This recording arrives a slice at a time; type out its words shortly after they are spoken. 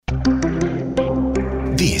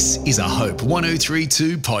This is a Hope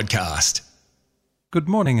 1032 podcast. Good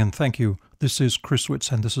morning and thank you. This is Chris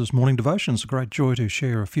Witts and this is Morning Devotions. A great joy to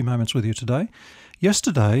share a few moments with you today.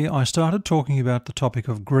 Yesterday I started talking about the topic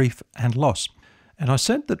of grief and loss. And I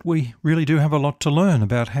said that we really do have a lot to learn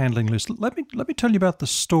about handling this. Let me tell you about the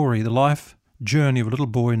story, the life journey of a little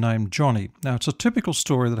boy named Johnny. Now it's a typical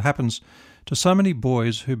story that happens to so many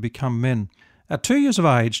boys who become men. At 2 years of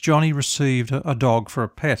age, Johnny received a dog for a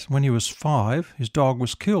pet. When he was 5, his dog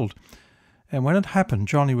was killed. And when it happened,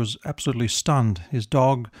 Johnny was absolutely stunned. His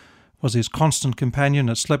dog was his constant companion.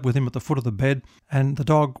 It slept with him at the foot of the bed, and the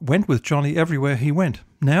dog went with Johnny everywhere he went.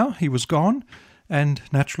 Now he was gone, and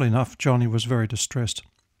naturally enough, Johnny was very distressed.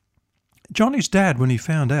 Johnny's dad, when he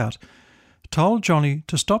found out, told Johnny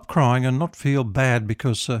to stop crying and not feel bad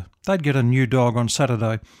because they'd get a new dog on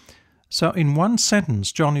Saturday. So in one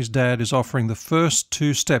sentence, Johnny's dad is offering the first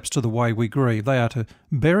 2 steps to the way we grieve. They are to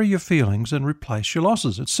bury your feelings and replace your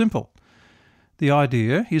losses. It's simple. The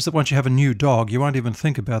idea is that once you have a new dog, you won't even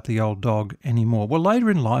think about the old dog anymore. Well,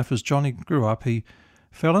 later in life, as Johnny grew up, he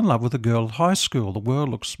fell in love with a girl at high school. The world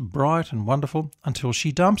looks bright and wonderful until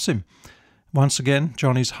she dumps him. Once again,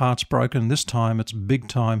 Johnny's heart's broken. This time it's big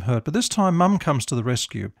time hurt. But this time Mum comes to the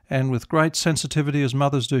rescue. And with great sensitivity, as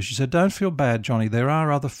mothers do, she said, "Don't feel bad, Johnny. There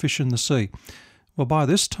are other fish in the sea." Well, by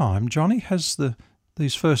this time, Johnny has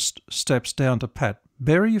these first steps down to pat.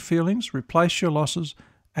 Bury your feelings, replace your losses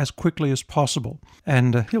as quickly as possible.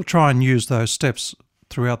 And he'll try and use those steps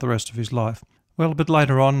throughout the rest of his life. Well, a bit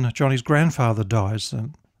later on, Johnny's grandfather dies.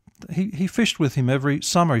 He fished with him every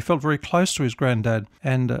summer. He felt very close to his granddad.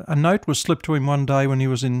 And a note was slipped to him one day when he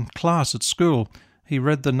was in class at school. He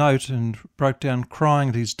read the note and broke down crying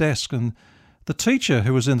at his desk. And the teacher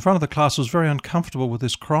who was in front of the class was very uncomfortable with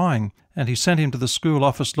his crying. And he sent him to the school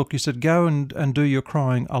office. Look, he said, go and do your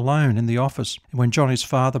crying alone in the office. And when Johnny's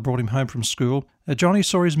father brought him home from school, Johnny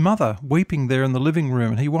saw his mother weeping there in the living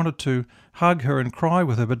room. And he wanted to hug her and cry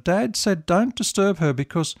with her. But Dad said, don't disturb her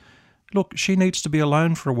because, look, she needs to be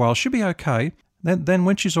alone for a while. She'll be okay. Then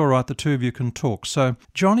when she's all right, the two of you can talk. So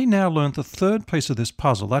Johnny now learned the third piece of this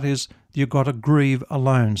puzzle. That is, you've got to grieve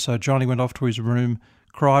alone. So Johnny went off to his room,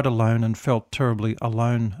 cried alone and felt terribly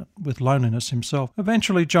alone with loneliness himself.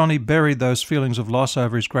 Eventually, Johnny buried those feelings of loss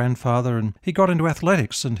over his grandfather and he got into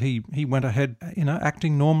athletics and he went ahead,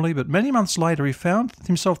 acting normally. But many months later, he found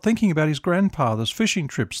himself thinking about his grandfather's fishing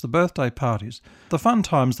trips, the birthday parties, the fun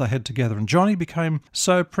times they had together. And Johnny became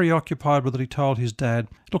so preoccupied with it, he told his dad,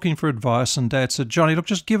 looking for advice. And Dad said, Johnny, look,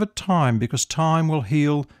 just give it time because time will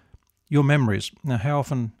heal your memories. Now, how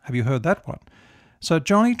often have you heard that one? So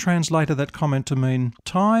Johnny translated that comment to mean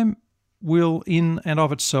time will in and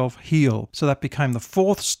of itself heal. So that became the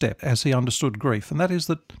 4th step as he understood grief, and that is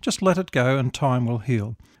that just let it go and time will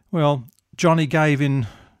heal. Well, Johnny gave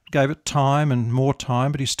it time and more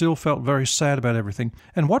time, but he still felt very sad about everything.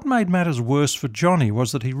 And what made matters worse for Johnny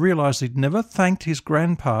was that he realised he'd never thanked his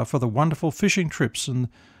grandpa for the wonderful fishing trips and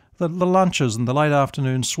the lunches and the late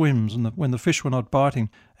afternoon swims and when the fish were not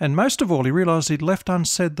biting. And most of all, he realised he'd left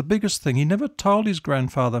unsaid the biggest thing. He never told his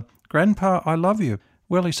grandfather, "Grandpa, I love you."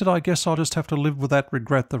 Well, he said, "I guess I'll just have to live with that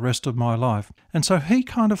regret the rest of my life." And so he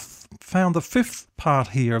kind of found the 5th part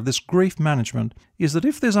here of this grief management is that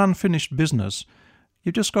if there's unfinished business,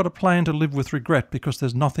 you've just got to plan to live with regret because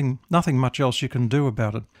there's nothing much else you can do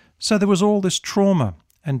about it. So there was all this trauma.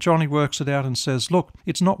 And Johnny works it out and says, look,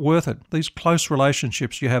 it's not worth it. These close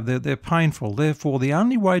relationships you have, they're painful. Therefore, the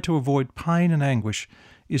only way to avoid pain and anguish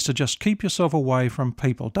is to just keep yourself away from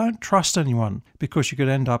people. Don't trust anyone because you could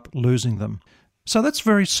end up losing them. So that's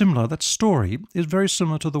very similar. That story is very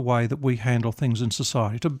similar to the way that we handle things in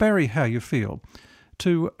society. To bury how you feel,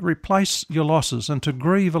 to replace your losses and to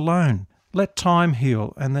grieve alone. Let time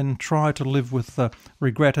heal and then try to live with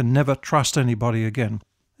regret and never trust anybody again.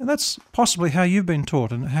 And that's possibly how you've been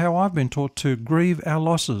taught and how I've been taught to grieve our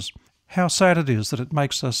losses. How sad it is that it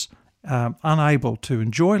makes us unable to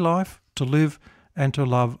enjoy life, to live and to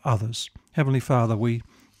love others. Heavenly Father, we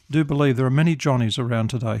do believe there are many Johnnies around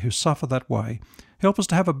today who suffer that way. Help us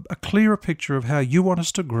to have a clearer picture of how you want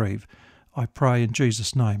us to grieve. I pray in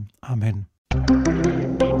Jesus' name. Amen.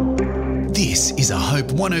 This is a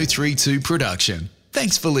Hope 1032 production.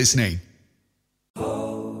 Thanks for listening.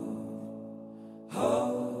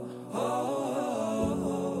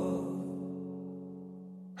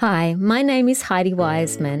 Hi, my name is Heidi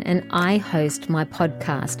Wiseman and I host my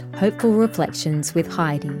podcast, Hopeful Reflections with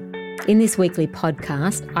Heidi. In this weekly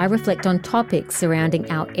podcast, I reflect on topics surrounding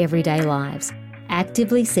our everyday lives,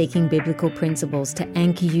 actively seeking biblical principles to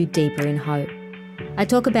anchor you deeper in hope. I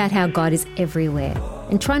talk about how God is everywhere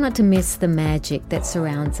and try not to miss the magic that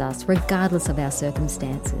surrounds us regardless of our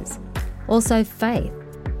circumstances. Also faith,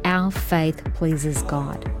 our faith pleases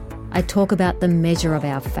God. I talk about the measure of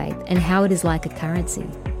our faith and how it is like a currency.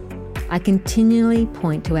 I continually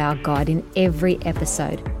point to our God in every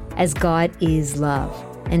episode, as God is love,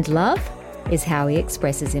 and love is how He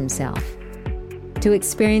expresses Himself. To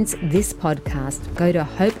experience this podcast, go to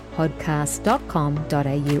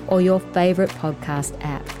hopepodcast.com.au or your favourite podcast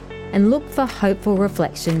app and look for Hopeful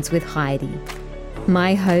Reflections with Heidi.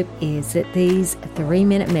 My hope is that these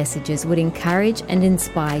 3-minute messages would encourage and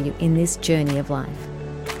inspire you in this journey of life.